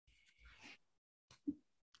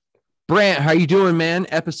Brant, how you doing, man?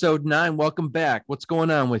 Episode 9. Welcome back. What's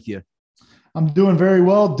going on with you? I'm doing very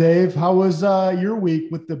well, Dave. How was your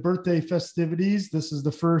week with the birthday festivities? This is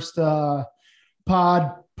the first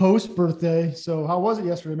pod post birthday. So, how was it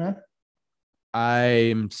yesterday, man?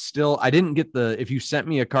 I didn't get if you sent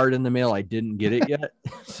me a card in the mail, I didn't get it yet.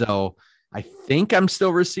 So I think I'm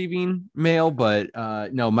still receiving mail, but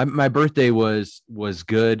no, my birthday was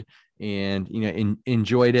good and,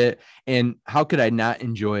 enjoyed it. And how could I not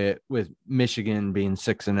enjoy it with Michigan being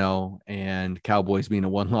 6-0 and Cowboys being a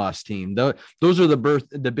one-loss team? Those are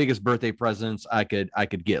the biggest birthday presents I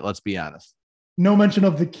could get. Let's be honest. No mention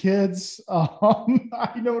of the kids.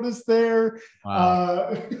 I noticed there.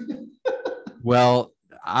 Wow. Well,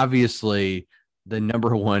 obviously, the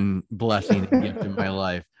number one blessing and gift in my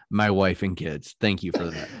life, my wife and kids. Thank you for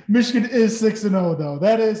that. Michigan is 6-0, though.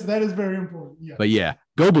 That is very important. Yeah. But yeah,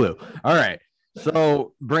 go blue. All right.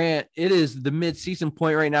 So, Brant, it is the mid-season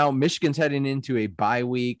point right now. Michigan's heading into a bye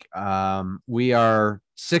week. We are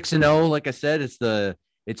 6-0. Like I said, it's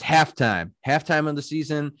halftime of the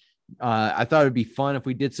season. I thought it'd be fun if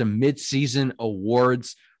we did some mid-season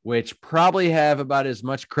awards, which probably have about as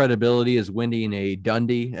much credibility as winning a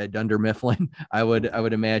Dundie at Dunder Mifflin, I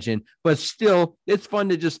would imagine. But still, it's fun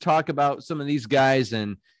to just talk about some of these guys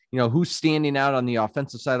and, who's standing out on the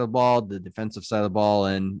offensive side of the ball, the defensive side of the ball,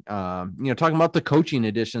 and, talking about the coaching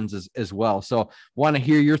additions as well. So want to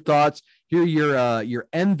hear your thoughts, hear your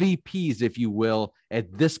MVPs, if you will,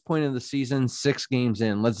 at this point of the season, 6 games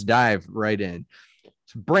in. Let's dive right in.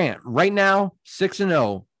 So Brant, right now,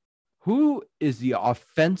 6-0. Who is the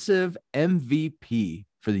offensive MVP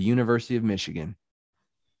for the University of Michigan?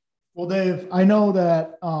 Well, Dave, I know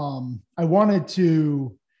that I wanted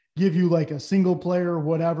to give you like a single player or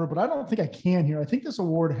whatever, but I don't think I can here. I think this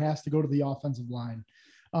award has to go to the offensive line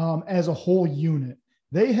as a whole unit.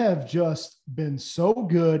 They have just been so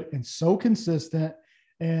good and so consistent,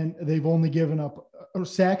 and they've only given up, or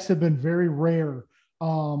sacks have been very rare,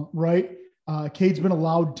 right? Cade's been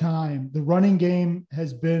allowed time. The running game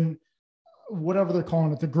has been whatever they're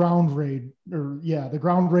calling it, the ground raid the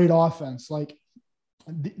ground raid offense. Like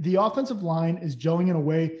the offensive line is gelling in a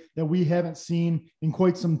way that we haven't seen in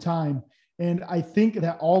quite some time. And I think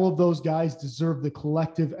that all of those guys deserve the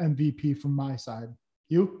collective MVP from my side.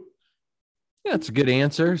 You? Yeah, that's a good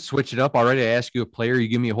answer. Switch it up. Already I ask you a player, you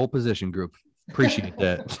give me a whole position group. Appreciate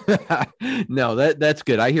that. No, that's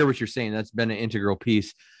good. I hear what you're saying. That's been an integral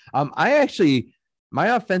piece. My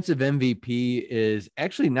offensive MVP is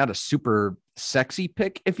actually not a super sexy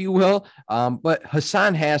pick, if you will, but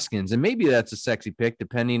Hassan Haskins, and maybe that's a sexy pick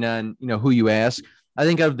depending on who you ask. I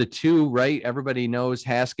think of the two, right? Everybody knows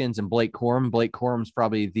Haskins and Blake Corum. Blake Corum's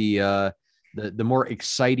probably the more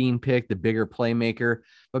exciting pick, the bigger playmaker.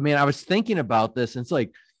 But man, I was thinking about this, and it's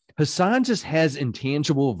like Hassan just has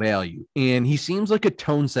intangible value, and he seems like a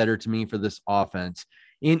tone setter to me for this offense.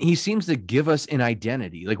 And he seems to give us an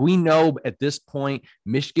identity. Like we know at this point,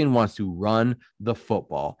 Michigan wants to run the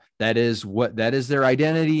football. That is their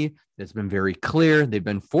identity. That's been very clear. They've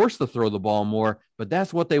been forced to throw the ball more, but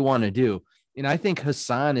that's what they want to do. And I think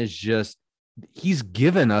Hassan is he's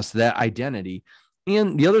given us that identity.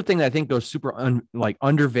 And the other thing that I think goes super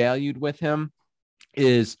undervalued with him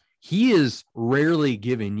is he is rarely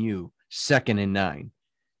giving you 2nd and 9.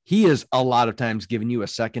 He is a lot of times giving you a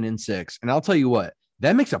 2nd and 6. And I'll tell you what,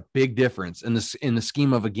 that makes a big difference in the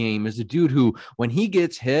scheme of a game. Is a dude who, when he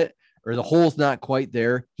gets hit or the hole's not quite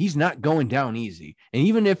there, he's not going down easy. And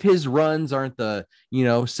even if his runs aren't the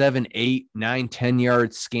 7, 8, 9, 10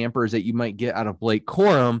 yard scampers that you might get out of Blake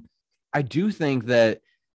Corum, I do think that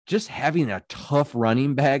just having a tough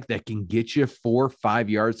running back that can get you 4 or 5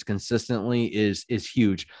 yards consistently is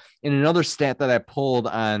huge. And another stat that I pulled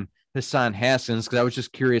on Hassan Haskins, because I was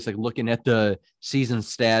just curious, like looking at the season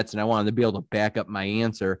stats, and I wanted to be able to back up my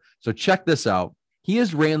answer. So check this out. He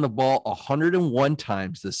has ran the ball 101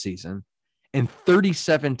 times this season, and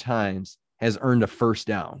 37 times has earned a first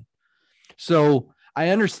down. So I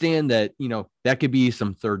understand that, that could be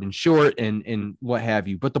some 3rd and short and what have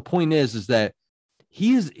you. But the point is that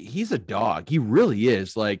he's a dog. He really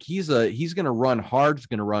is. Like he's going to run hard. He's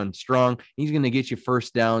going to run strong. He's going to get you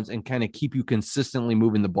first downs and kind of keep you consistently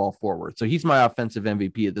moving the ball forward. So he's my offensive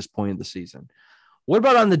MVP at this point of the season. What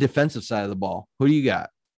about on the defensive side of the ball? Who do you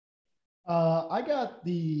got? I got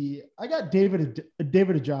David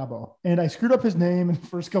Ojabo, and I screwed up his name in the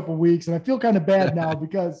first couple of weeks, and I feel kind of bad now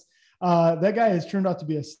because that guy has turned out to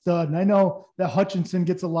be a stud. And I know that Hutchinson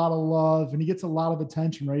gets a lot of love and he gets a lot of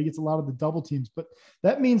attention, right? He gets a lot of the double teams, but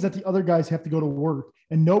that means that the other guys have to go to work,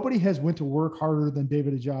 and nobody has went to work harder than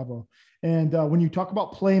David Ojabo. And when you talk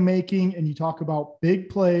about playmaking and you talk about big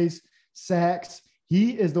plays, sacks,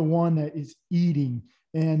 he is the one that is eating,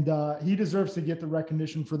 and he deserves to get the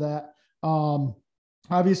recognition for that.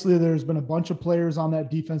 Obviously, there's been a bunch of players on that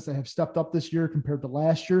defense that have stepped up this year compared to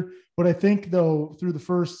last year. But I think, though, through the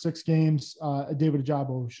first 6 games, David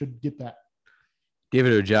Ojabo should get that.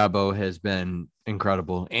 David Ojabo has been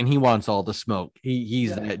incredible, and he wants all the smoke.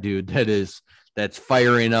 He's that dude that's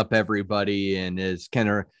firing up everybody and is kind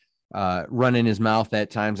of running his mouth at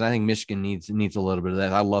times. I think Michigan needs a little bit of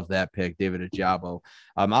that. I love that pick, David Ojabo.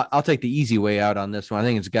 I'll take the easy way out on this one. I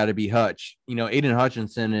think it's got to be Hutch. Aiden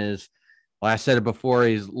Hutchinson is, well, I said it before,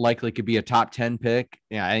 he's likely could be a top 10 pick.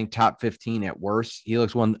 Yeah, I think top 15 at worst. He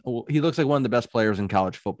looks like one of the best players in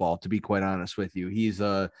college football, to be quite honest with you. He's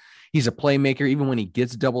a playmaker. Even when he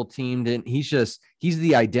gets double teamed, and he's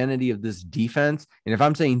the identity of this defense. And if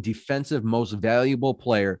I'm saying defensive most valuable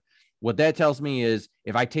player, what that tells me is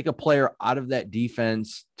if I take a player out of that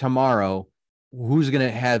defense tomorrow, who's going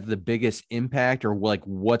to have the biggest impact, or like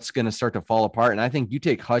what's going to start to fall apart. And I think you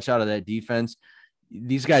take Hutch out of that defense,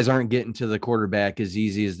 these guys aren't getting to the quarterback as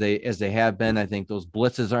easy as they have been. I think those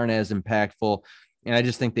blitzes aren't as impactful. And I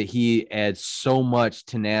just think that he adds so much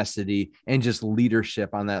tenacity and just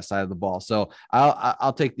leadership on that side of the ball. So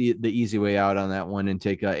I'll take the easy way out on that one and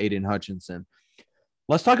take Aiden Hutchinson.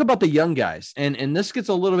 Let's talk about the young guys. And this gets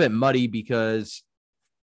a little bit muddy because,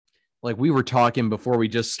 like we were talking before we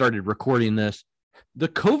just started recording this, the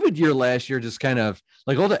COVID year last year just kind of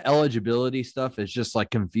like all the eligibility stuff is just like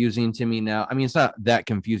confusing to me now. I mean, it's not that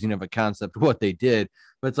confusing of a concept what they did,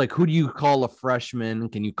 but it's like, who do you call a freshman?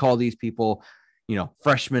 Can you call these people,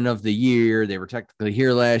 freshman of the year? They were technically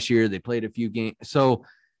here last year. They played a few games. So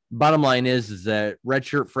bottom line is that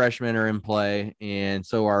redshirt freshmen are in play, and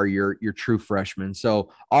so are your true freshmen.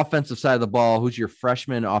 So offensive side of the ball, who's your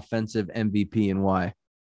freshman offensive MVP and why?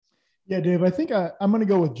 Yeah, Dave, I think I'm going to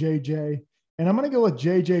go with JJ. And I'm going to go with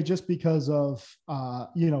JJ just because of,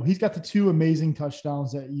 he's got the 2 amazing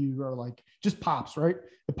touchdowns that you are like, just pops, right?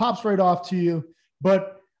 It pops right off to you,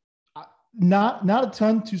 but not a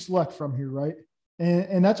ton to select from here, right?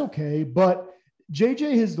 And that's okay. But JJ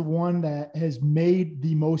is the one that has made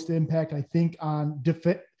the most impact, I think, on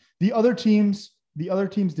the other teams'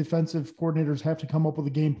 defensive coordinators have to come up with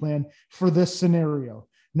a game plan for this scenario.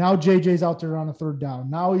 Now JJ's out there on a 3rd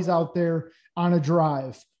down. Now he's out there on a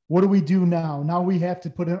drive. What do we do now? Now we have to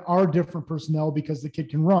put in our different personnel because the kid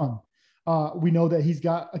can run. We know that he's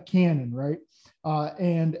got a cannon, right?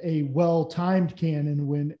 And a well-timed cannon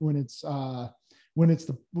when it's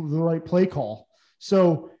the right play call.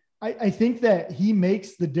 So I think that he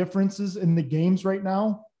makes the differences in the games right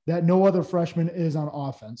now that no other freshman is on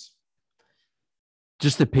offense.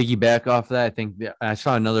 Just to piggyback off that, I think I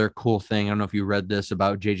saw another cool thing. I don't know if you read this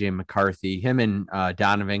about JJ McCarthy. Him and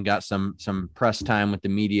Donovan got some press time with the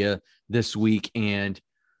media this week. And,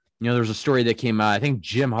 there's a story that came out. I think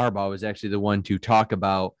Jim Harbaugh was actually the one to talk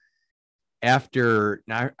about after.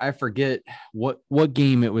 Now I forget what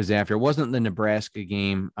game it was after. It wasn't the Nebraska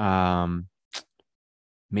game.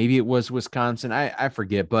 Maybe it was Wisconsin. I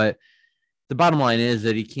forget. But the bottom line is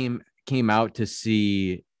that he came out to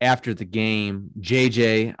see, after the game,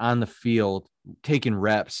 JJ on the field taking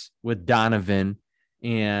reps with Donovan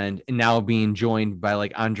and now being joined by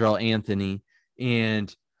like Andrel Anthony.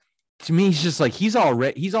 And to me, it's just like he's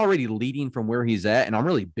already leading from where he's at. And I'm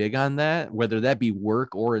really big on that, whether that be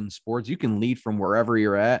work or in sports. You can lead from wherever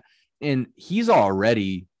you're at. And he's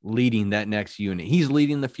already leading that next unit. He's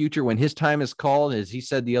leading the future. When his time is called, as he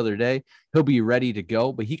said the other day, he'll be ready to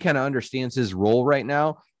go. But he kind of understands his role right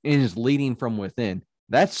now and is leading from within.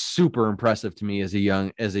 That's super impressive to me as a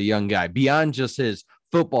young guy. Beyond just his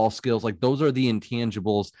football skills, like those are the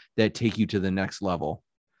intangibles that take you to the next level.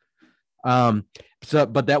 But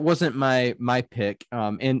that wasn't my pick.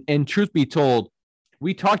 And truth be told,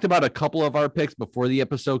 we talked about a couple of our picks before the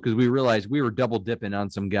episode because we realized we were double dipping on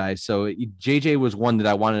some guys. So JJ was one that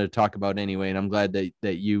I wanted to talk about anyway, and I'm glad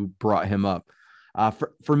that you brought him up.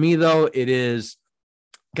 For me though, it is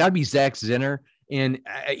got to be Zach Zinner. And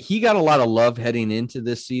he got a lot of love heading into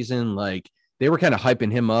this season. Like they were kind of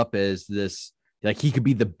hyping him up as this, like he could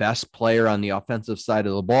be the best player on the offensive side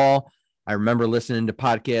of the ball. I remember listening to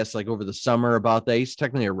podcasts like over the summer about that. He's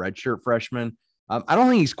technically a redshirt freshman. I don't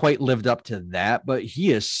think he's quite lived up to that, but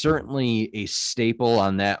he is certainly a staple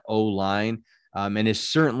on that O-line and has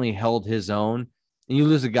certainly held his own. And you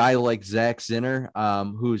lose a guy like Zach Zinner,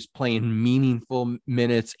 who's playing meaningful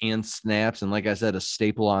minutes and snaps. And like I said, a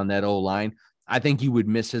staple on that O-line. I think you would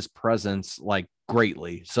miss his presence like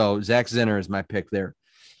greatly. So Zach Zinner is my pick there.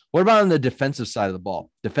 What about on the defensive side of the ball?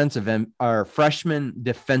 Freshman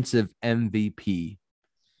defensive MVP.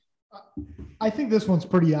 I think this one's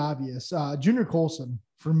pretty obvious. Junior Colson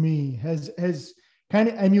for me has kind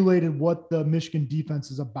of emulated what the Michigan defense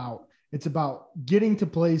is about. It's about getting to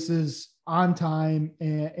places on time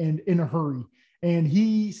and in a hurry. And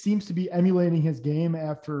he seems to be emulating his game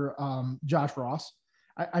after Josh Ross.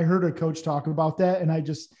 I heard a coach talk about that, and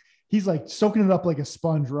he's like soaking it up like a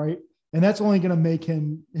sponge, right? And that's only going to make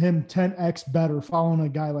him 10x better following a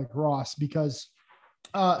guy like Ross, because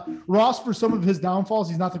Ross, for some of his downfalls,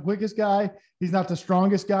 he's not the quickest guy. He's not the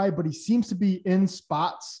strongest guy, but he seems to be in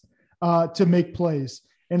spots to make plays.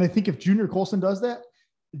 And I think if Junior Colson does that,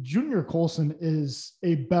 Junior Colson is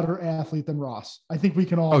a better athlete than Ross. I think we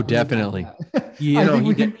can all. Oh, definitely. He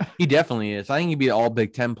definitely is. I think he'd be an all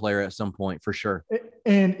Big Ten player at some point for sure.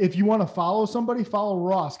 And if you want to follow somebody, follow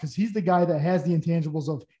Ross, because he's the guy that has the intangibles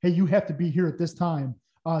of, hey, you have to be here at this time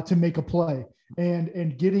to make a play,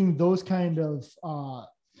 and getting those kind of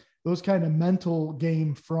mental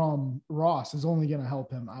game from Ross is only going to help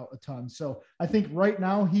him out a ton. So I think right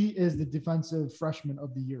now he is the defensive freshman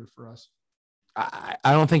of the year for us. I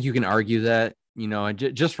don't think you can argue that,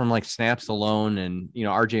 just from like snaps alone, and,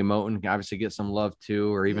 RJ Moten obviously get some love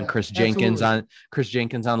too, or even Chris Jenkins on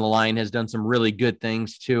the line has done some really good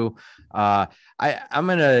things too. I'm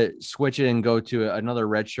going to switch it and go to another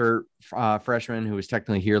redshirt freshman who was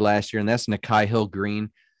technically here last year, and that's Nikhai Hill-Green.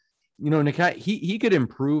 Nikhai, he could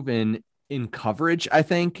improve in coverage, I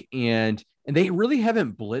think. And they really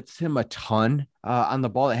haven't blitzed him a ton on the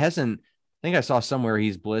ball. I think I saw somewhere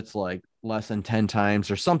he's blitzed like less than 10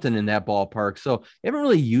 times or something in that ballpark. So they haven't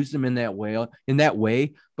really used him in that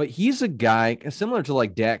way, but he's a guy similar to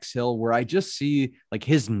like Dax Hill, where I just see like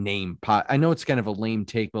his name pop. I know it's kind of a lame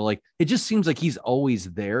take, but like, it just seems like he's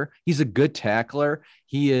always there. He's a good tackler.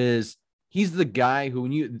 He's the guy who,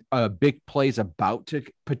 when a big play's about to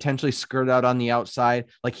potentially skirt out on the outside,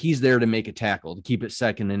 like he's there to make a tackle, to keep it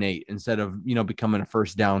 2nd and 8 instead of, becoming a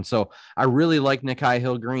first down. So I really like Nikhai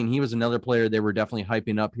Hill-Green. He was another player they were definitely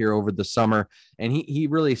hyping up here over the summer. And he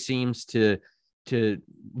really seems to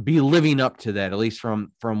be living up to that, at least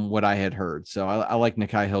from what I had heard. So I like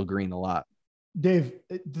Nikhai Hill-Green a lot. Dave,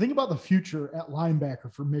 think about the future at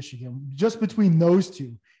linebacker for Michigan, just between those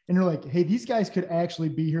two. And you're like, hey, these guys could actually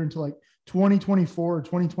be here until like 2024 or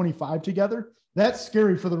 2025 together. That's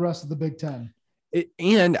scary for the rest of the Big Ten.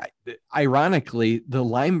 And ironically, the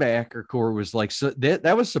linebacker core was like, so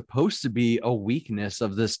that was supposed to be a weakness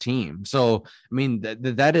of this team. So, I mean,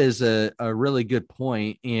 that is a really good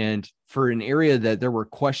point. And for an area that there were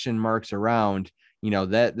question marks around,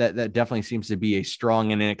 that definitely seems to be a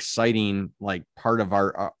strong and an exciting like part of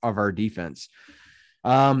our defense.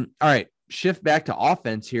 All right, shift back to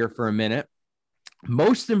offense here for a minute.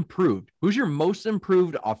 Most improved. Who's your most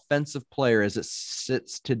improved offensive player as it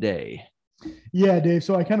sits today? Yeah, Dave.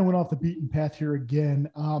 So I kind of went off the beaten path here again.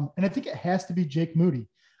 And I think it has to be Jake Moody.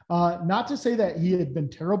 Not to say that he had been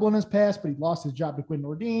terrible in his past, but he lost his job to Quinn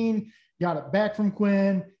Nordin, got it back from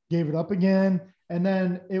Quinn, gave it up again. And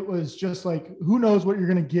then it was just like, who knows what you're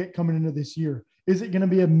going to get coming into this year? Is it going to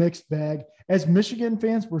be a mixed bag? As Michigan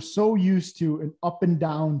fans, we're so used to an up and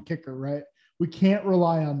down kicker, right? We can't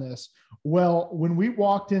rely on this. Well, when we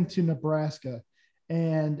walked into Nebraska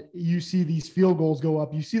and you see these field goals go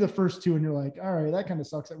up, you see the first two and you're like, all right, that kind of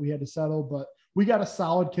sucks that we had to settle, but we got a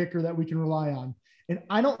solid kicker that we can rely on. And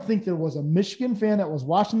I don't think there was a Michigan fan that was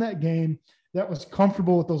watching that game that was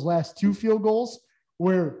comfortable with those last two field goals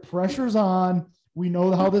where pressure's on. We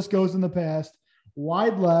know how this goes in the past.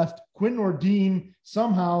 Wide left, Quinn Nordin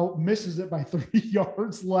somehow misses it by 3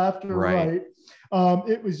 yards left or right.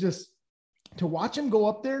 It was just to watch him go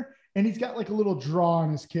up there, and he's got like a little draw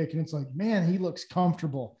on his kick, and it's like, man, he looks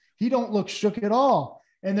comfortable. He don't look shook at all.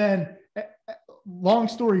 And then, long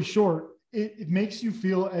story short, it makes you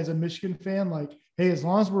feel as a Michigan fan like, hey, as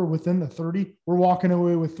long as we're within the 30, we're walking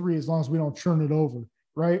away with 3 as long as we don't churn it over,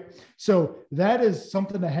 right? So that is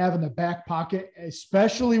something to have in the back pocket,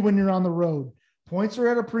 especially when you're on the road. Points are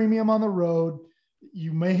at a premium on the road.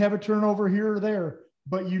 You may have a turnover here or there,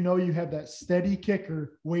 but you have that steady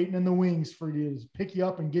kicker waiting in the wings for you to pick you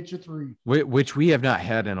up and get you 3. Which we have not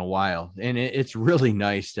had in a while. And it's really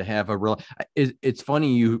nice to have it's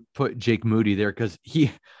funny you put Jake Moody there, because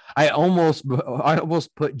I almost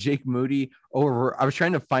put Jake Moody over. I was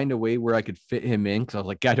trying to find a way where I could fit him in, because I was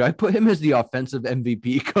like, God, do I put him as the offensive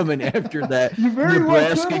MVP coming after that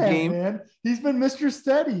Nebraska game? Man. He's been Mr.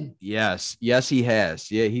 Steady. Yes, he has.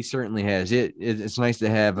 Yeah, he certainly has. It's nice to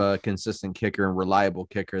have a consistent kicker and reliable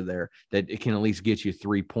kicker there that it can at least get you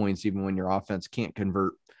 3 points, even when your offense can't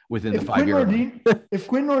convert within the 5 year line. If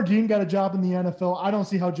Quinn Nordin got a job in the NFL, I don't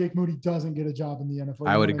see how Jake Moody doesn't get a job in the NFL.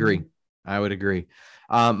 I would agree.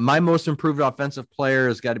 My most improved offensive player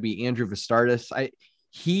has got to be Andrew Vastardis.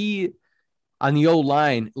 on the old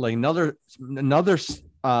line, like another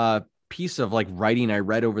piece of like writing I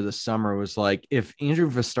read over the summer was like, if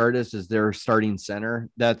Andrew Vastardis is their starting center,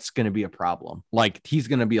 that's going to be a problem. Like he's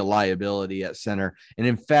going to be a liability at center. And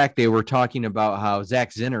in fact, they were talking about how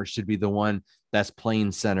Zach Zinner should be the one that's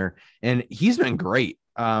playing center. And he's been great.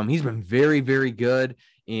 He's been very, very good.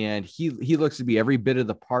 And he looks to be every bit of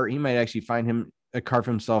the part. He might actually carve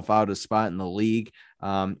himself out a spot in the league.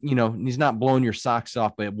 He's not blowing your socks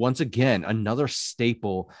off, but once again, another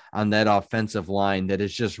staple on that offensive line that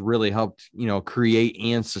has just really helped, create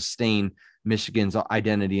and sustain Michigan's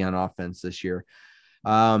identity on offense this year.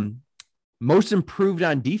 Most improved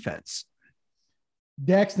on defense.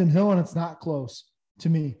 Daxton Hill, and it's not close to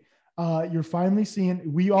me. You're finally seeing,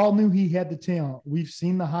 we all knew he had the talent. We've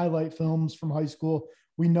seen the highlight films from high school.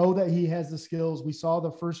 We know that he has the skills. We saw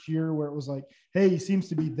the first year where it was like, hey, he seems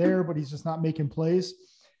to be there, but he's just not making plays.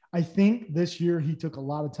 I think this year he took a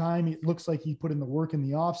lot of time. It looks like he put in the work in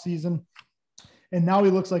the offseason. And now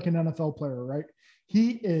he looks like an NFL player, right?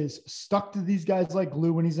 He is stuck to these guys like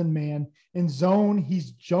glue when he's in man. In zone,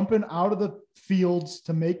 he's jumping out of the fields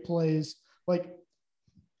to make plays. Like,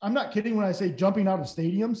 I'm not kidding when I say jumping out of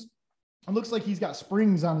stadiums. It looks like he's got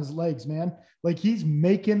springs on his legs, man. Like he's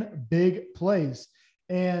making big plays.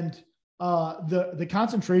 And the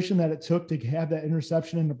concentration that it took to have that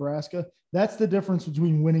interception in Nebraska, that's the difference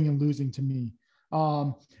between winning and losing to me.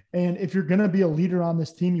 And if you're going to be a leader on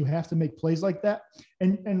this team, you have to make plays like that.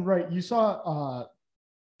 And right, you saw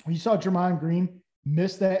Jermon Green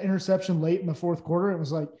miss that interception late in the fourth quarter. It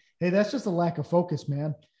was like, hey, that's just a lack of focus,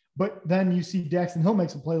 man. But then you see Daxton Hill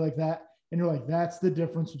makes a play like that, and you're like, that's the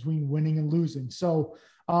difference between winning and losing. So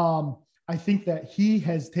I think that he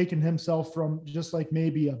has taken himself from just like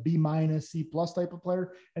maybe a B-, C+ type of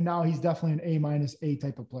player, and now he's definitely an A-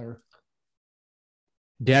 type of player.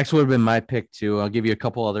 Dax would have been my pick too. I'll give you a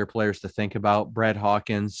couple other players to think about. Brad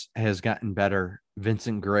Hawkins has gotten better.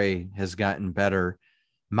 Vincent Gray has gotten better.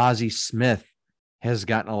 Mozzie Smith has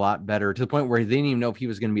gotten a lot better, to the point where they didn't even know if he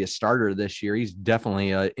was going to be a starter this year. He's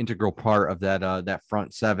definitely an integral part of that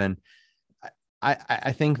front seven.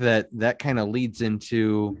 I think that kind of leads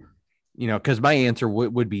into, because my answer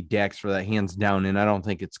would be Dax for that, hands down, and I don't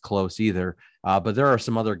think it's close either. But there are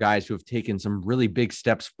some other guys who have taken some really big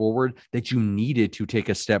steps forward that you needed to take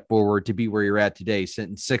a step forward to be where you're at today,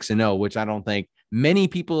 sitting 6-0, which I don't think many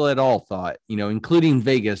people at all thought, including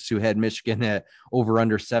Vegas, who had Michigan at over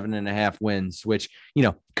under 7.5 wins, which,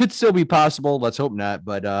 could still be possible. Let's hope not.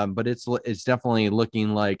 But it's definitely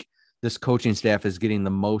looking like this coaching staff is getting the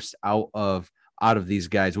most out of these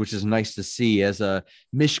guys, which is nice to see as a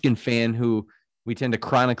Michigan fan who we tend to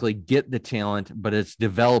chronically get the talent, but it's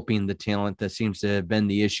developing the talent that seems to have been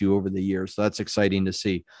the issue over the years. So that's exciting to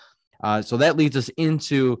see. So that leads us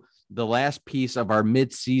into the last piece of our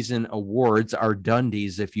midseason awards, our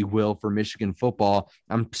Dundies, if you will, for Michigan football.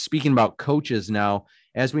 I'm speaking about coaches now.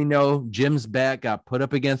 As we know, Jim's back, got put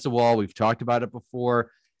up against the wall. We've talked about it before.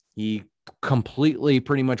 He completely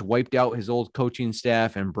pretty much wiped out his old coaching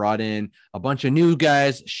staff and brought in a bunch of new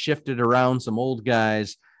guys, shifted around some old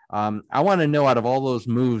guys. I want to know, out of all those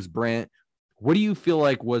moves, Brant, what do you feel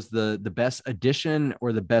like was the best addition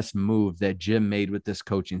or the best move that Jim made with this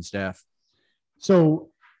coaching staff?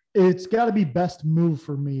 So it's got to be best move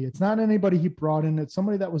for me. It's not anybody he brought in. It's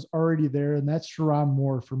somebody that was already there, and that's Sherrone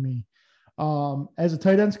Moore for me. As a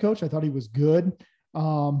tight ends coach, I thought he was good.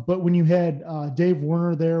 But when you had Dave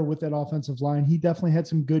Warner there with that offensive line, he definitely had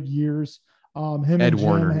some good years. Ed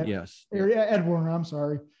Warner, yes. Ed Warner, I'm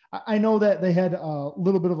sorry. I know that they had a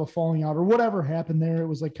little bit of a falling out or whatever happened there. It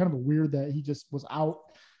was like kind of a weird that he just was out.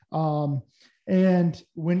 And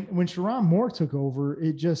when Sherrone Moore took over,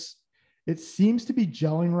 it seems to be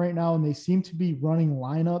gelling right now, and they seem to be running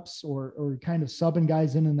lineups or kind of subbing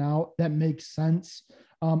guys in and out. That makes sense.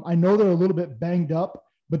 I know they're a little bit banged up,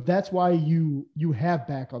 but that's why you have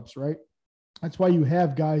backups, right? That's why you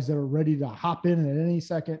have guys that are ready to hop in at any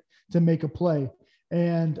second to make a play.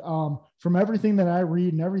 And from everything that I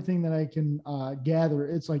read and everything that I can gather,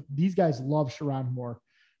 it's like these guys love Sherrone Moore.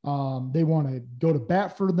 They want to go to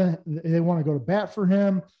bat for them. They want to go to bat for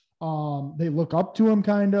him. They look up to him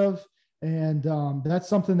kind of. And that's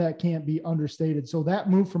something that can't be understated. So that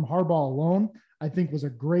move from Harbaugh alone, I think, was a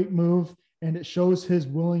great move. And it shows his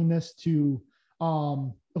willingness to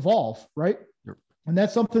evolve, right? Yep. And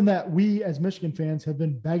that's something that we as Michigan fans have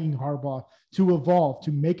been begging Harbaugh to evolve,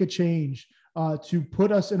 to make a change, to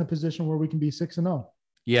put us in a position where we can be 6-0.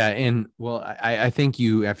 Yeah. And well, I think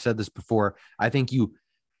I've said this before. I think you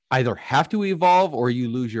either have to evolve or you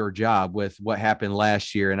lose your job with what happened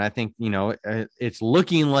last year. And I think, it's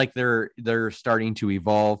looking like they're starting to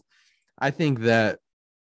evolve. I think that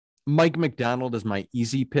Mike McDonald is my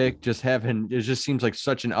easy pick. It just seems like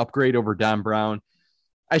such an upgrade over Don Brown.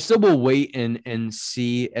 I still will wait and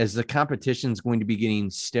see as the competition is going to be getting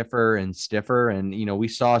stiffer and stiffer. And, we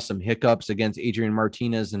saw some hiccups against Adrian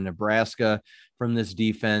Martinez in Nebraska from this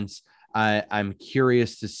defense. I'm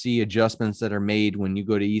curious to see adjustments that are made when you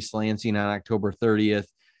go to East Lansing on October 30th.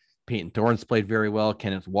 Peyton Thorne's played very well.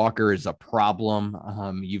 Kenneth Walker is a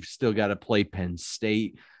problem. You've still got to play Penn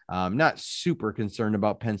State. Not super concerned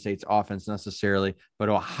about Penn State's offense necessarily, but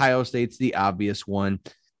Ohio State's the obvious one.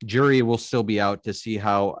 Jury will still be out to see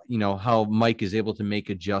how Mike is able to make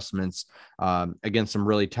adjustments against some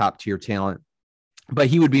really top tier talent. But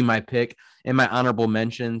he would be my pick. And my honorable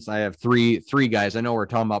mentions, I have three guys. I know we're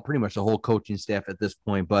talking about pretty much the whole coaching staff at this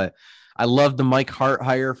point, but I love the Mike Hart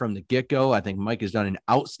hire from the get-go. I think Mike has done an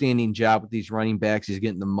outstanding job with these running backs. He's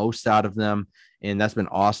getting the most out of them, and that's been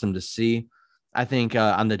awesome to see. I think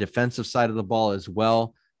on the defensive side of the ball as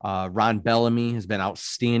well, Ron Bellamy has been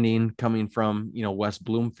outstanding coming from, West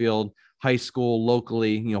Bloomfield High School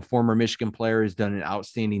locally. Former Michigan player, has done an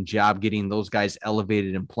outstanding job getting those guys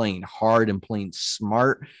elevated and playing hard and playing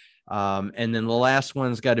smart. And then the last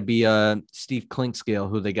one's got to be Steve Clinkscale,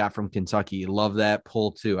 who they got from Kentucky. Love that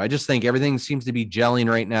pull too. I just think everything seems to be gelling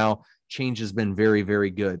right now. Change has been very, very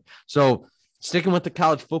good. So sticking with the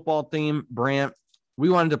college football theme, Brant, we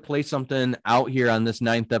wanted to play something out here on this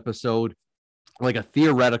 9th episode, like a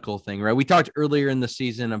theoretical thing, right? We talked earlier in the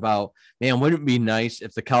season about, man, wouldn't it be nice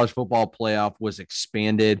if the college football playoff was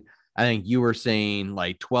expanded? I think you were saying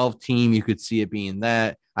like 12 team, you could see it being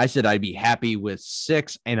that. I said I'd be happy with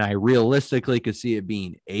 6, and I realistically could see it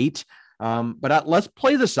being 8. But let's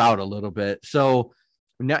play this out a little bit. So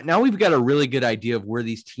now we've got a really good idea of where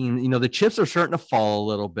these teams, the chips are starting to fall a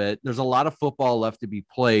little bit. There's a lot of football left to be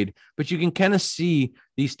played, but you can kind of see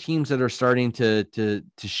these teams that are starting to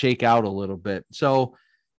shake out a little bit. So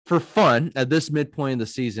for fun, at this midpoint of the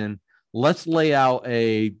season, let's lay out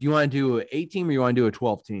do you want to do an 8 team or you want to do a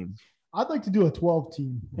 12 team? I'd like to do a 12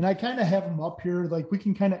 team, and I kind of have them up here. Like we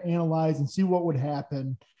can kind of analyze and see what would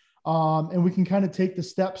happen. And we can kind of take the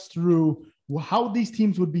steps through how these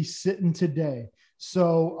teams would be sitting today.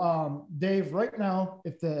 So, Dave, right now,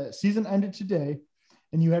 if the season ended today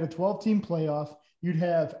and you had a 12-team playoff, you'd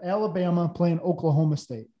have Alabama playing Oklahoma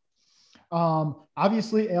State.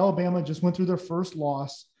 Obviously, Alabama just went through their first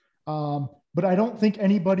loss, but I don't think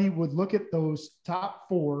anybody would look at those top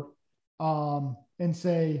 4 and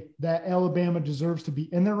say that Alabama deserves to be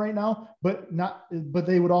in there right now, but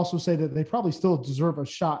they would also say that they probably still deserve a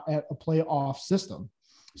shot at a playoff system.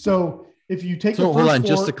 So if you take hold on,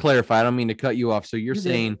 just to clarify, I don't mean to cut you off. So you're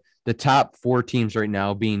saying the top 4 teams right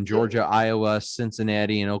now being Georgia, Iowa,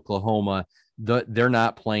 Cincinnati, and Oklahoma, they're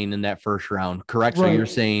not playing in that first round, correct? Right. So you're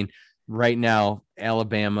saying right now,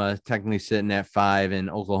 Alabama technically sitting at 5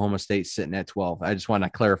 and Oklahoma State sitting at 12. I just want to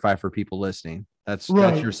clarify for people listening. That's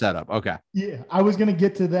your setup. Okay. Yeah, I was going to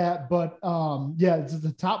get to that, but it's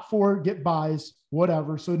the top 4 get buys,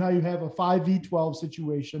 whatever. So now you have a 5v12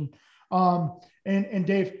 situation. And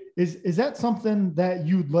Dave, is that something that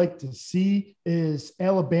you'd like to see? Is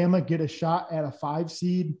Alabama get a shot at a 5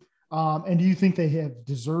 seed? And do you think they have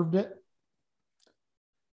deserved it?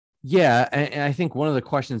 Yeah. And I think one of the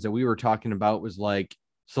questions that we were talking about was like,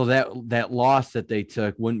 so that loss that they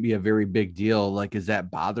took wouldn't be a very big deal. Like, is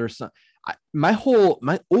that bothersome?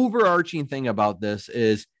 My overarching thing about this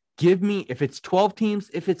is if it's 12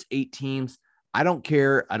 teams, if it's 8 teams, I don't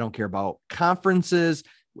care. I don't care about conferences.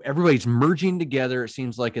 Everybody's merging together. It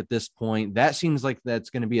seems like at this point, that seems like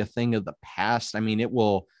that's going to be a thing of the past. I mean,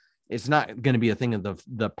 it's not going to be a thing of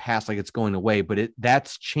the past, like it's going away, but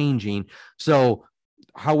that's changing. So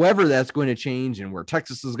however that's going to change and where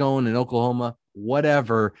Texas is going and Oklahoma,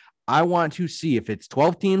 whatever, I want to see if it's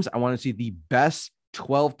 12 teams, I want to see the best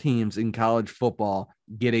 12 teams in college football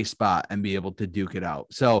get a spot and be able to duke it out.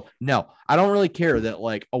 So no, I don't really care that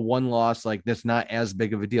like a 1 loss, like that's not as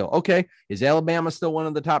big of a deal. Okay. Is Alabama still one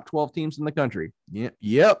of the top 12 teams in the country? Yeah.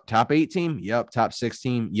 Yep. Top 8 team. Yep. Top 6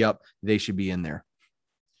 team. Yep. They should be in there.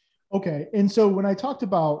 Okay. And so when I talked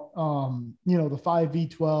about, the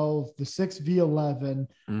 5v12, the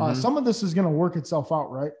 6v11, some of this is going to work itself out,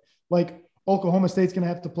 right? Like Oklahoma State's going to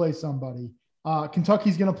have to play somebody.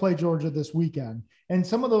 Kentucky's going to play Georgia this weekend. And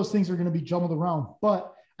some of those things are going to be jumbled around.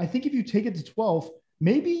 But I think if you take it to 12,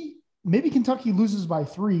 maybe Kentucky loses by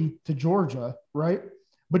 3 to Georgia, right?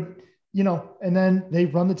 But, and then they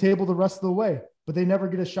run the table the rest of the way. But they never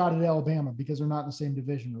get a shot at Alabama because they're not in the same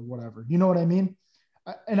division or whatever. You know what I mean?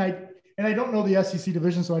 And I don't know the SEC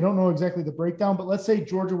division, so I don't know exactly the breakdown. But let's say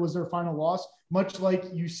Georgia was their final loss, much like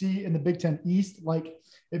you see in the Big Ten East. Like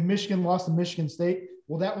if Michigan lost to Michigan State,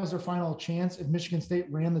 well, that was their final chance if Michigan State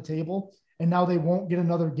ran the table, and now they won't get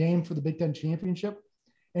another game for the Big Ten championship.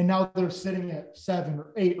 And now they're sitting at 7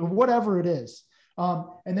 or 8 or whatever it is.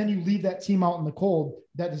 And then you leave that team out in the cold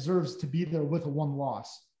that deserves to be there with a one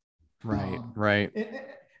loss. Right. Right.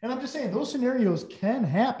 And I'm just saying those scenarios can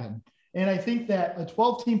happen. And I think that a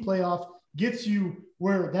 12-team playoff gets you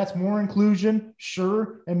where that's more inclusion,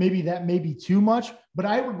 sure. And maybe that may be too much, but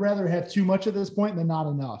I would rather have too much at this point than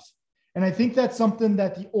not enough. And I think that's something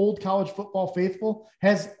that the old college football faithful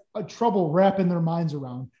has a trouble wrapping their minds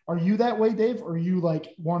around. Are you that way, Dave? Or you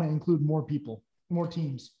like want to include more people, more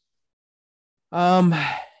teams? I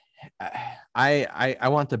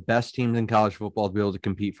want the best teams in college football to be able to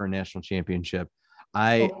compete for a national championship.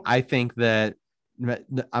 I think that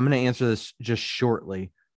I'm going to answer this just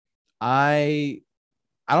shortly. I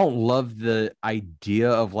don't love the idea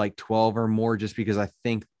of like 12 or more, just because I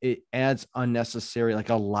think it adds unnecessary, like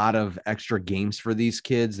a lot of extra games for these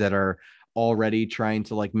kids that are already trying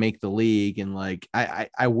to like make the league. And like,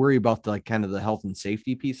 I worry about the, like kind of the health and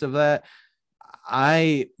safety piece of that.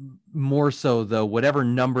 I more so though, whatever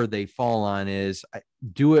number they fall on is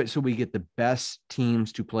do it so we get the best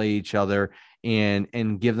teams to play each other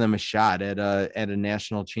and give them a shot at a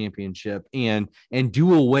national championship and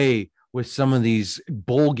do away with some of these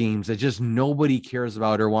bowl games that just nobody cares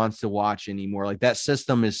about or wants to watch anymore. Like that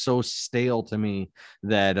system is so stale to me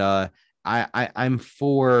that I'm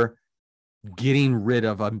for getting rid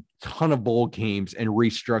of a ton of bowl games and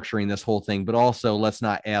restructuring this whole thing, but also let's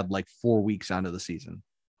not add like 4 weeks onto the season.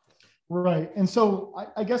 Right. And so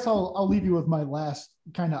I guess I'll leave you with my last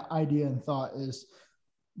kind of idea and thought is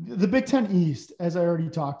the Big Ten East, as I already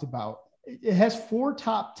talked about, it has 4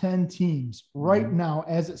 top 10 teams right now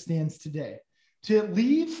as it stands today. To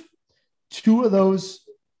leave 2 of those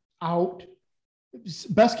out,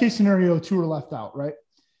 best case scenario, 2 are left out, right?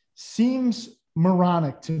 Seems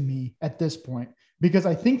moronic to me at this point, because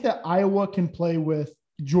I think that Iowa can play with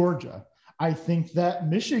Georgia. I think that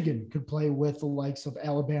Michigan could play with the likes of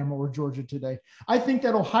Alabama or Georgia today. I think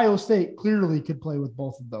that Ohio State clearly could play with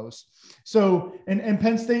both of those. So, and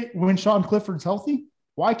Penn State, when Sean Clifford's healthy,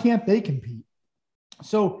 why can't they compete?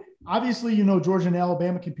 So obviously, Georgia and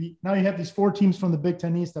Alabama compete. Now you have these 4 teams from the Big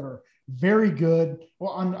Ten East that are very good.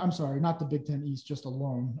 Well, I'm sorry, not the Big Ten East just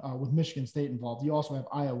alone with Michigan State involved. You also have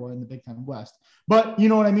Iowa in the Big Ten West. But you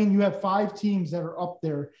know what I mean? You have 5 teams that are up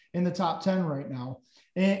there in the top 10 right now.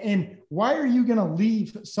 And why are you going to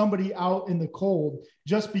leave somebody out in the cold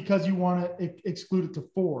just because you want to exclude it to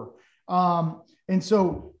 4? And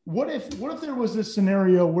so what if there was this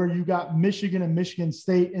scenario where you got Michigan and Michigan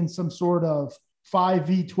State in some sort of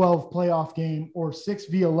 5v12 playoff game or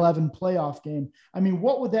 6v11 playoff game? I mean,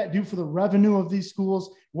 what would that do for the revenue of these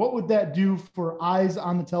schools? What would that do for eyes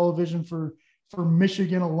on the television for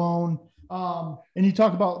Michigan alone? And you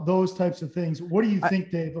talk about those types of things. What do you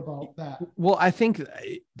think, Dave, about that? Well, I think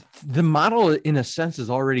the model in a sense is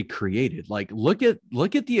already created. Like look at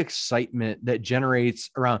the excitement that generates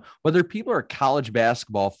around whether people are college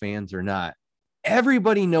basketball fans or not.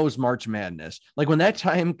 Everybody knows March Madness. Like when that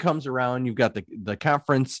time comes around, you've got the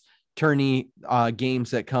conference tourney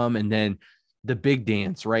games that come, and then the big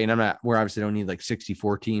dance, right? And we're obviously don't need like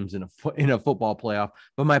 64 teams in a football playoff.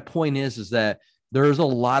 But my point is that there's a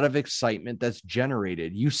lot of excitement that's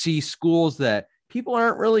generated. You see schools that people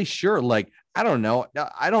aren't really sure. Like, I don't know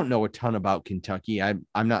a ton about Kentucky. I'm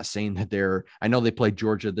not saying that I know they played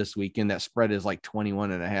Georgia this weekend. That spread is like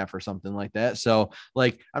 21.5 or something like that. So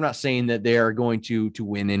like, I'm not saying that they are going to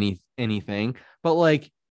win anything, but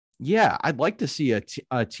like, yeah, I'd like to see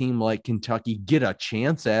a team like Kentucky get a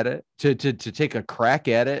chance at it to take a crack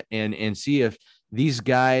at it and see if these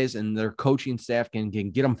guys and their coaching staff can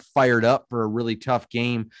get them fired up for a really tough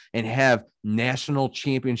game and have national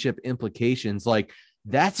championship implications. Like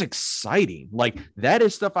that's exciting. Like that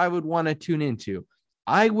is stuff I would want to tune into.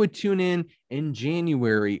 I would tune in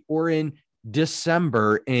January or in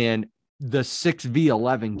December and the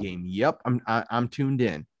 6v11 game. Yep. I'm tuned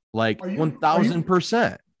in like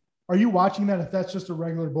 1000%. Are you watching that? If that's just a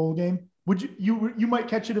regular bowl game, would you might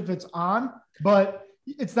catch it if it's on, but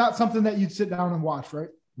it's not something that you'd sit down and watch, right?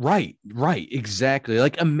 Right. Exactly.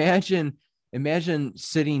 Like imagine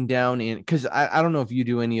sitting down because I don't know if you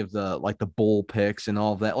do any of the like the bowl picks and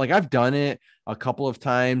all of that. Like I've done it a couple of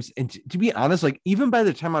times. And to be honest, like even by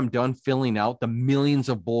the time I'm done filling out the millions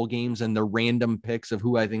of bowl games and the random picks of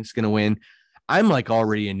who I think is going to win, I'm like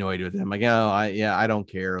already annoyed with them. Like, oh, I don't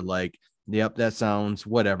care. Like, yep, that sounds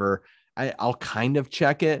whatever. I'll kind of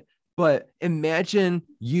check it. But imagine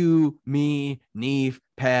you, me, Neve,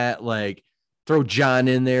 Pat, like throw John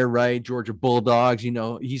in there, right? Georgia Bulldogs,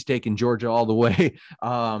 he's taking Georgia all the way.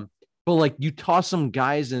 But like you toss some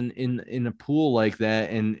guys in a pool like that,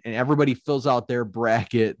 and everybody fills out their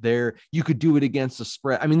bracket there. You could do it against the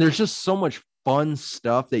spread. I mean, there's just so much fun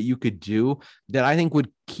stuff that you could do that I think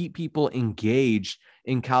would keep people engaged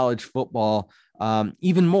in college football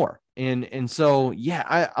even more. And so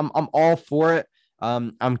yeah, I'm all for it.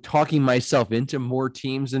 I'm talking myself into more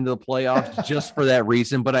teams into the playoffs just for that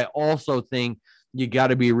reason. But I also think you got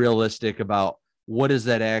to be realistic about what does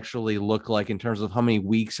that actually look like in terms of how many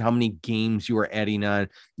weeks, how many games you are adding on.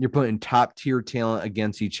 You're putting top tier talent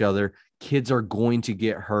against each other. Kids are going to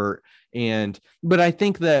get hurt. But I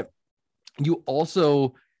think that you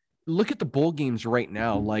also look at the bowl games right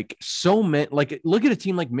now, like so many, like look at a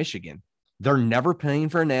team like Michigan. They're never playing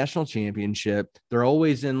for a national championship. They're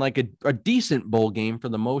always in like a decent bowl game for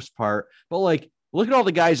the most part. But like, look at all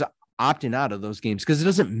the guys opting out of those games because it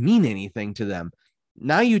doesn't mean anything to them.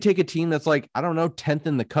 Now you take a team that's like, I don't know, 10th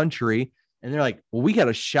in the country, and they're like, well, we got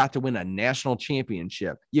a shot to win a national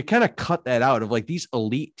championship. You kind of cut that out of like these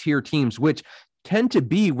elite tier teams, which tend to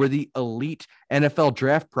be where the elite NFL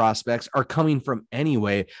draft prospects are coming from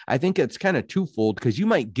anyway. I think it's kind of twofold because you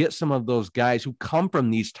might get some of those guys who come from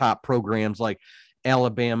these top programs like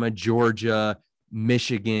Alabama, Georgia,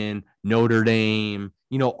 Michigan, Notre Dame,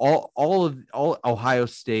 all Ohio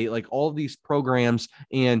State, like all of these programs.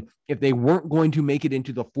 And if they weren't going to make it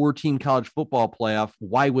into the 14 college football playoff,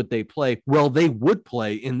 why would they play? Well, they would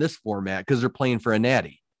play in this format because they're playing for a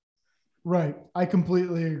natty. Right. I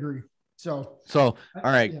completely agree. So all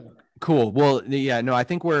right, yeah. Cool. Well, yeah, no, I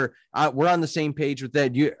think we're on the same page with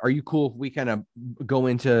that. Are you cool if we kind of go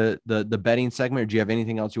into the betting segment, or do you have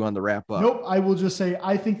anything else you want to wrap up? Nope. I will just say,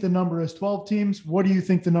 I think the number is 12 teams. What do you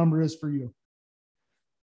think the number is for you?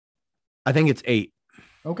 I think it's 8.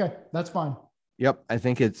 Okay. That's fine. Yep. I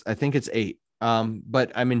think it's 8.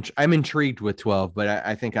 But I'm intrigued with 12, but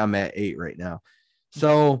I think I'm at 8 right now.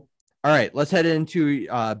 So, all right, let's head into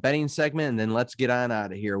betting segment, and then let's get on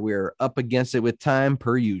out of here. We're up against it with time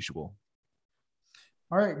per usual.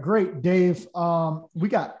 All right, great, Dave. We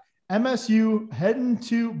got MSU heading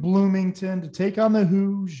to Bloomington to take on the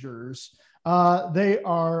Hoosiers. They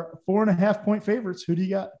are 4.5-point favorites. Who do you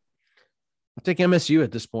got? I'll take MSU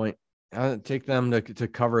at this point. I'll take them to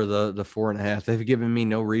cover the 4.5. They've given me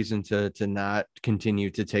no reason to not continue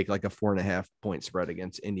to take like a 4.5-point spread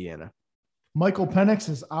against Indiana. Michael Penix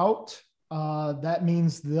is out. That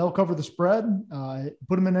means they'll cover the spread.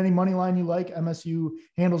 Put them in any money line you like. MSU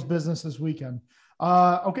handles business this weekend.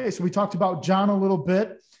 Okay, so we talked about John a little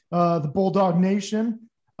bit. The Bulldog Nation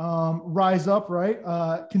rise up, right?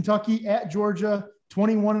 Kentucky at Georgia,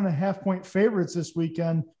 21.5-point favorites this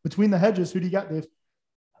weekend. Between the hedges, who do you got, Dave?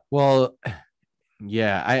 Well,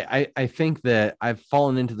 yeah, I think that I've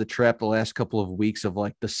fallen into the trap the last couple of weeks of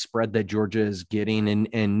like the spread that Georgia is getting.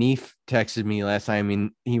 And Neef texted me last time. I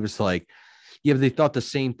mean, he was like, yeah, they thought the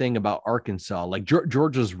same thing about Arkansas. Like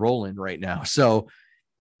Georgia's rolling right now. So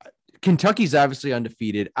Kentucky's obviously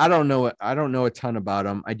undefeated. I don't know a ton about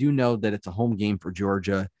them. I do know that it's a home game for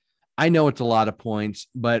Georgia. I know it's a lot of points,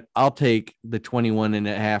 but I'll take the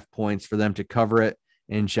 21.5 points for them to cover it.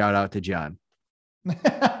 And shout out to John.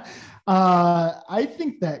 I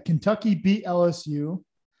think that Kentucky beat LSU.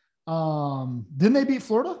 Didn't they beat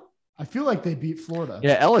Florida? I feel like they beat Florida.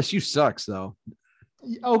 Yeah, LSU sucks though.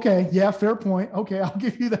 Okay, yeah, fair point. Okay, I'll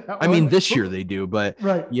give you that. I mean, this year they do, but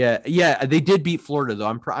right. Yeah, they did beat Florida though.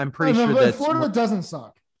 I'm pretty sure that Florida doesn't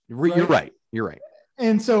suck. Right? You're right.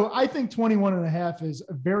 And so I think 21.5 is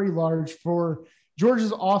very large for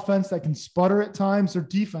Georgia's offense that can sputter at times. Their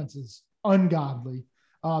defense is ungodly.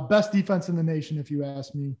 Best defense in the nation, if you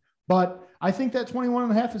ask me. But I think that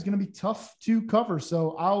 21.5 is going to be tough to cover.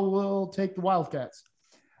 So I will take the Wildcats.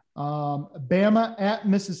 Bama at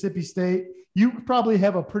Mississippi State. You probably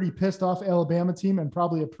have a pretty pissed off Alabama team and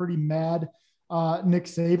probably a pretty mad Nick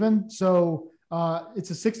Saban. So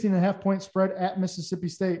it's a 16.5-point spread at Mississippi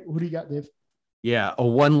State. Who do you got, Dave? Yeah, a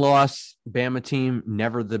one-loss Bama team,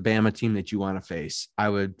 never the Bama team that you want to face. I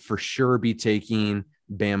would for sure be taking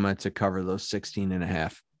Bama to cover those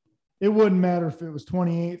 16.5. It wouldn't matter if it was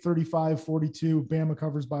 28, 35, 42. Bama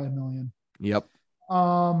covers by 1 million. Yep.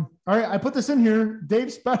 All right, I put this in here.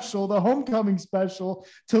 Dave special, the homecoming special.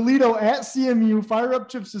 Toledo at CMU. Fire up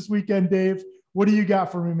chips this weekend, Dave. What do you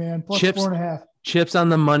got for me, man? Plus chips, 4.5. Chips on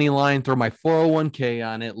the money line. Throw my 401k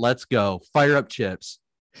on it. Let's go. Fire up chips.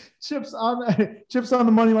 Chips on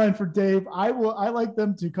the money line for Dave. I like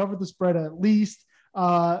them to cover the spread at least.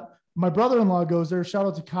 My brother-in-law goes there. Shout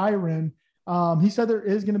out to Kyron. He said there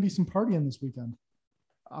is going to be some partying this weekend.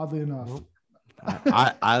 Oddly enough.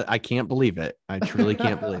 I can't believe it. I truly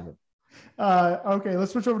can't believe it. Okay,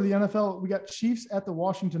 let's switch over to the NFL. We got Chiefs at the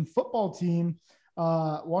Washington football team.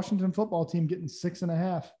 Washington football team getting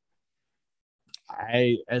 6.5.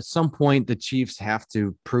 At some point the Chiefs have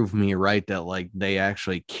to prove me right that like they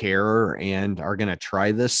actually care and are going to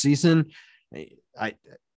try this season. I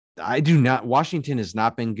I do not. Washington has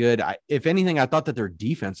not been good. If anything, I thought that their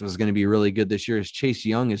defense was going to be really good this year. As Chase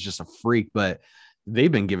Young is just a freak, but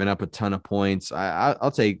they've been giving up a ton of points.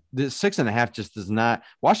 I'll take this 6.5. Just does not.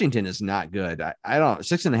 Washington is not good. I don't.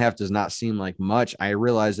 6.5 does not seem like much. I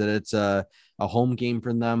realize that it's a home game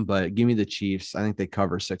for them, but give me the Chiefs. I think they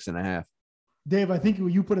cover 6.5. Dave, I think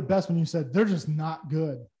you put it best when you said they're just not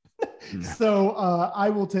good. So I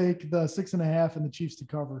will take the 6.5 and the Chiefs to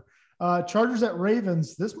cover. Chargers at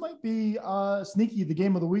Ravens. This might be sneaky, the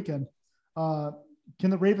game of the weekend. Can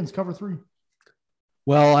the Ravens cover 3?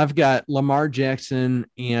 Well, I've got Lamar Jackson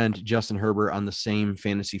and Justin Herbert on the same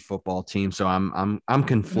fantasy football team, so I'm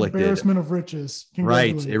conflicted. An embarrassment of riches.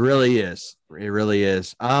 Right, it really is. It really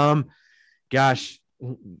is. Gosh,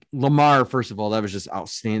 Lamar, first of all, that was just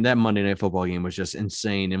outstanding. That Monday Night Football game was just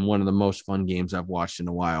insane and one of the most fun games I've watched in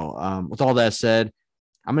a while. With all that said,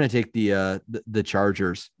 I'm going to take the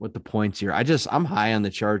Chargers with the points here. I'm high on the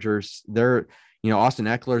Chargers. They're, Austin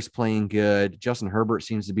Eckler's playing good. Justin Herbert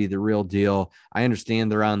seems to be the real deal. I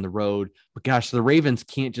understand they're on the road, but gosh, the Ravens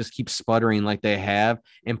can't just keep sputtering like they have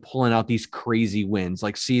and pulling out these crazy wins.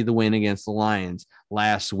 Like see the win against the Lions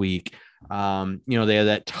last week. They had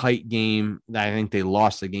that tight game. I think they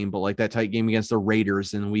lost the game, but like that tight game against the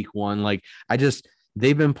Raiders in week 1. Like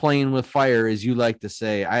they've been playing with fire, as you like to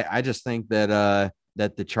say. I just think that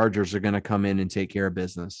the Chargers are going to come in and take care of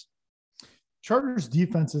business. Chargers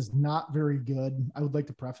defense is not very good. I would like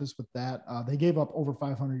to preface with that. They gave up over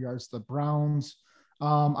 500 yards to the Browns.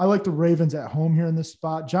 I like the Ravens at home here in this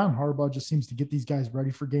spot. John Harbaugh just seems to get these guys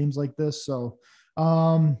ready for games like this. So,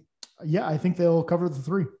 I think they'll cover the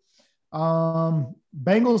 3.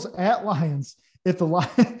 Bengals at Lions. If the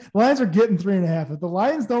Lions are getting 3.5, if the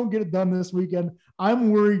Lions don't get it done this weekend,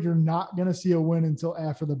 I'm worried you're not going to see a win until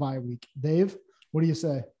after the bye week. Dave, what do you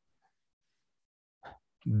say?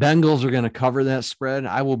 Bengals are going to cover that spread.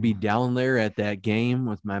 I will be down there at that game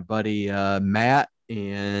with my buddy Matt,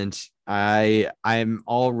 and I'm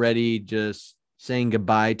already just saying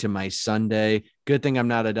goodbye to my Sunday. Good thing I'm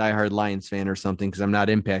not a diehard Lions fan or something because I'm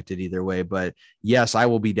not impacted either way. But yes, I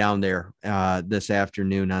will be down there this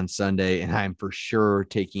afternoon on Sunday, and I'm for sure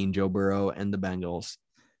taking Joe Burrow and the Bengals.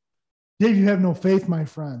 Dave, you have no faith, my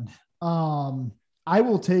friend. I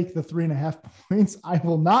will take the 3.5 points. I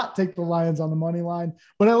will not take the Lions on the money line,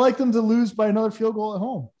 but I like them to lose by another field goal at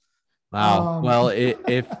home. Wow. Well,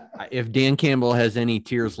 if Dan Campbell has any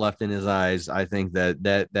tears left in his eyes, I think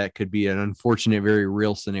that could be an unfortunate, very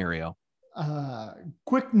real scenario.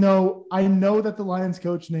 Quick note. I know that the Lions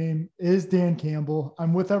coach name is Dan Campbell.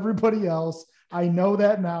 I'm with everybody else. I know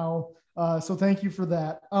that now. So thank you for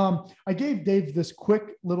that. I gave Dave this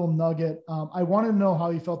quick little nugget. I want to know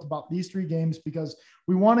how he felt about these 3 games because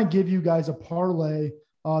we want to give you guys a parlay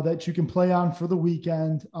that you can play on for the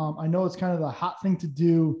weekend. I know it's kind of the hot thing to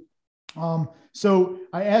do. So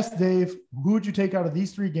I asked Dave, who would you take out of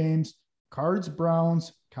these 3 games? Cards,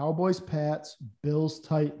 Browns, Cowboys, Pats, Bills,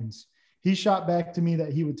 Titans. He shot back to me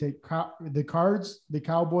that he would take the Cards, the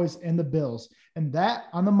Cowboys, and the Bills. And that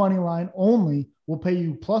on the money line only will pay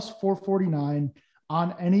you plus 449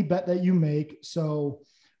 on any bet that you make. So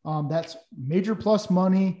that's major plus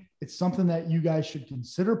money. It's something that you guys should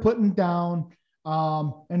consider putting down.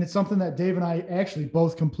 And it's something that Dave and I actually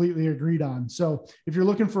both completely agreed on. So if you're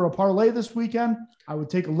looking for a parlay this weekend, I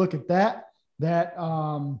would take a look at that. That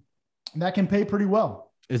can pay pretty well.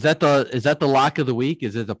 Is that the lock of the week?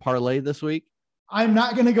 Is it the parlay this week? I'm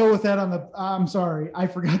not going to go with that I'm sorry. I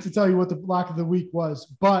forgot to tell you what the lock of the week was,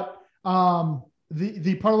 but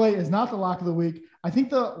the parlay is not the lock of the week. I think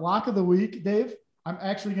the lock of the week, Dave, I'm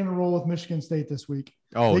actually going to roll with Michigan State this week.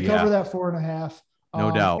 Oh, they cover that 4.5.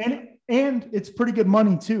 No doubt. And it's pretty good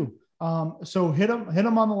money too. So hit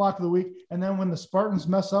them on the lock of the week. And then when the Spartans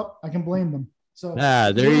mess up, I can blame them. So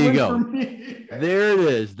there you go.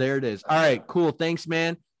 There it is. All right, cool. Thanks,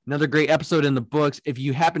 man. Another great episode in the books. If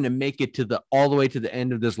you happen to make it all the way to the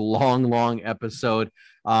end of this long episode,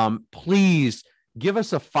 please give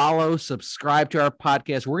us a follow, subscribe to our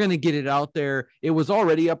podcast. We're going to get it out there. It was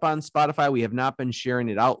already up on Spotify. We have not been sharing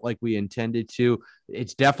it out like we intended to.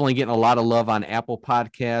 It's definitely getting a lot of love on Apple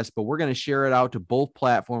Podcasts, but we're going to share it out to both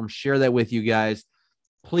platforms, share that with you guys.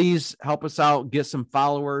 Please help us out, get some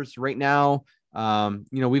followers right now.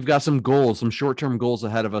 We've got some goals, some short-term goals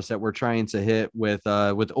ahead of us that we're trying to hit with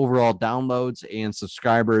overall downloads and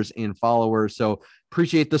subscribers and followers. So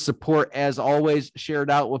appreciate the support as always. Share it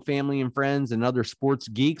out with family and friends and other sports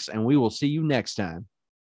geeks, and we will see you next time.